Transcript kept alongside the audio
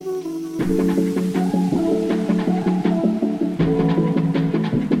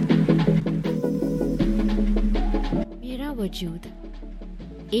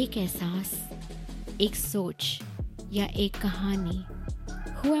एहसास, एक सोच या एक कहानी.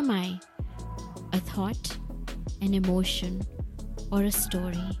 Who am I? A thought, an emotion, or a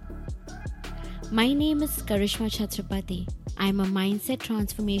story? My name is Karishma Chhatrapati. I am a mindset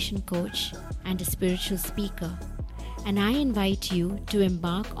transformation coach and a spiritual speaker, and I invite you to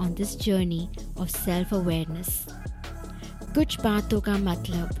embark on this journey of self-awareness. कुछ बातों का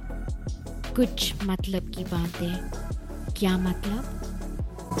मतलब, कुछ मतलब की बातें, क्या मतलब?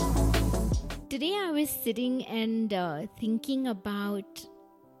 Today I was sitting and thinking about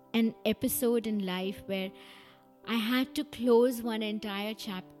an episode in life where I had to close one entire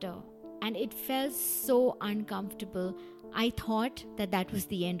chapter and it felt so uncomfortable. I thought that was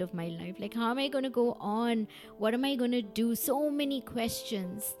the end of my life. Like, how am I going to go on? What am I going to do? So many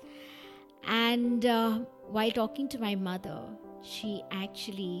questions. And while talking to my mother, she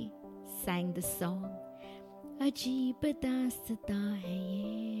actually sang the song. Ajeeb Dastaan hai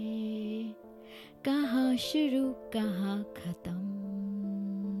ye, kahan shuru kahan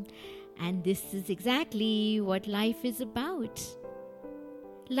khatam. And this is exactly what life is about.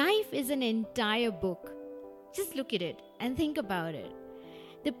 Life is an entire book. Just look at it and think about it.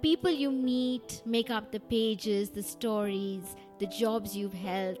 The people you meet make up the pages, the stories, the jobs you've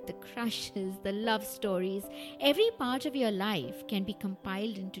held, the crushes, the love stories. Every part of your life can be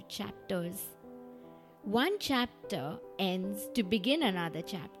compiled into chapters. One chapter ends to begin another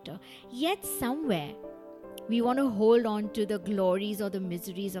chapter. Yet somewhere, we want to hold on to the glories or the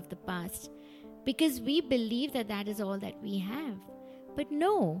miseries of the past because we believe that is all that we have. But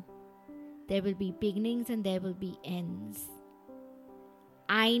no, there will be beginnings and there will be ends.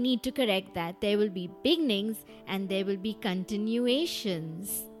 I need to correct that. There will be beginnings and there will be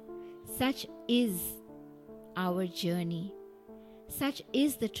continuations. Such is our journey. Such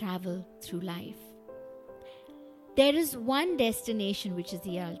is the travel through life. There is one destination which is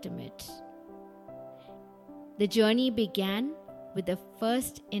the ultimate. The journey began with the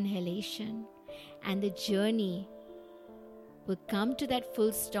first inhalation, and the journey will come to that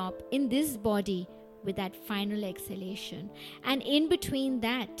full stop in this body with that final exhalation. And in between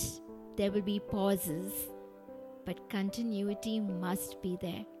that, there will be pauses, but continuity must be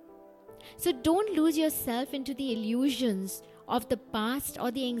there. So don't lose yourself into the illusions of the past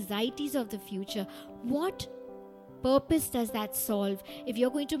or the anxieties of the future. What purpose does that solve if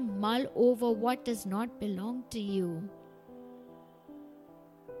you're going to mull over what does not belong to you?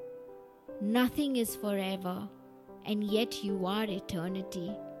 Nothing is forever, and yet you are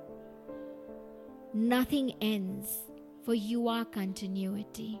eternity. Nothing ends, for you are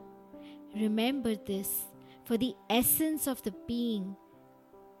continuity. Remember this, for the essence of the being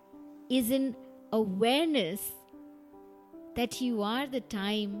is in awareness that you are the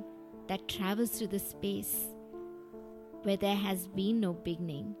time that travels through the space where there has been no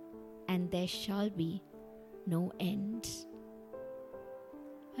beginning and there shall be no end.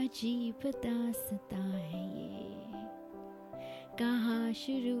 Ajeeb Dastaan hai ye, kahan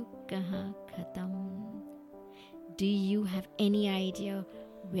shuru kahan khatam. Do you have any idea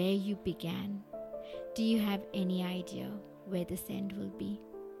where you began? Do you have any idea where this end will be?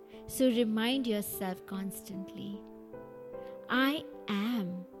 So remind yourself constantly, I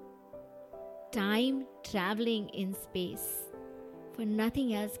am time traveling in space, for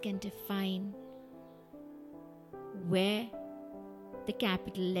nothing else can define where the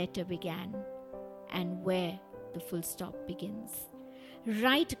capital letter began and where the full stop begins.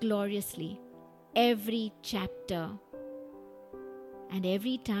 Write gloriously every chapter, and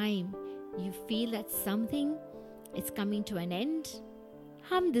every time you feel that something is coming to an end,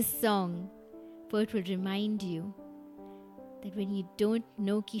 hum this song, for it will remind you that when you don't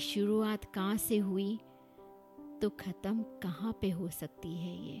know कि शुरुआत कहाँ से हुई तो ख़त्म कहाँ पे हो सकती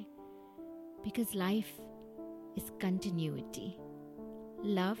है ये. Because life is continuity.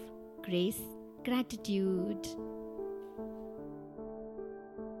 Love, grace, gratitude.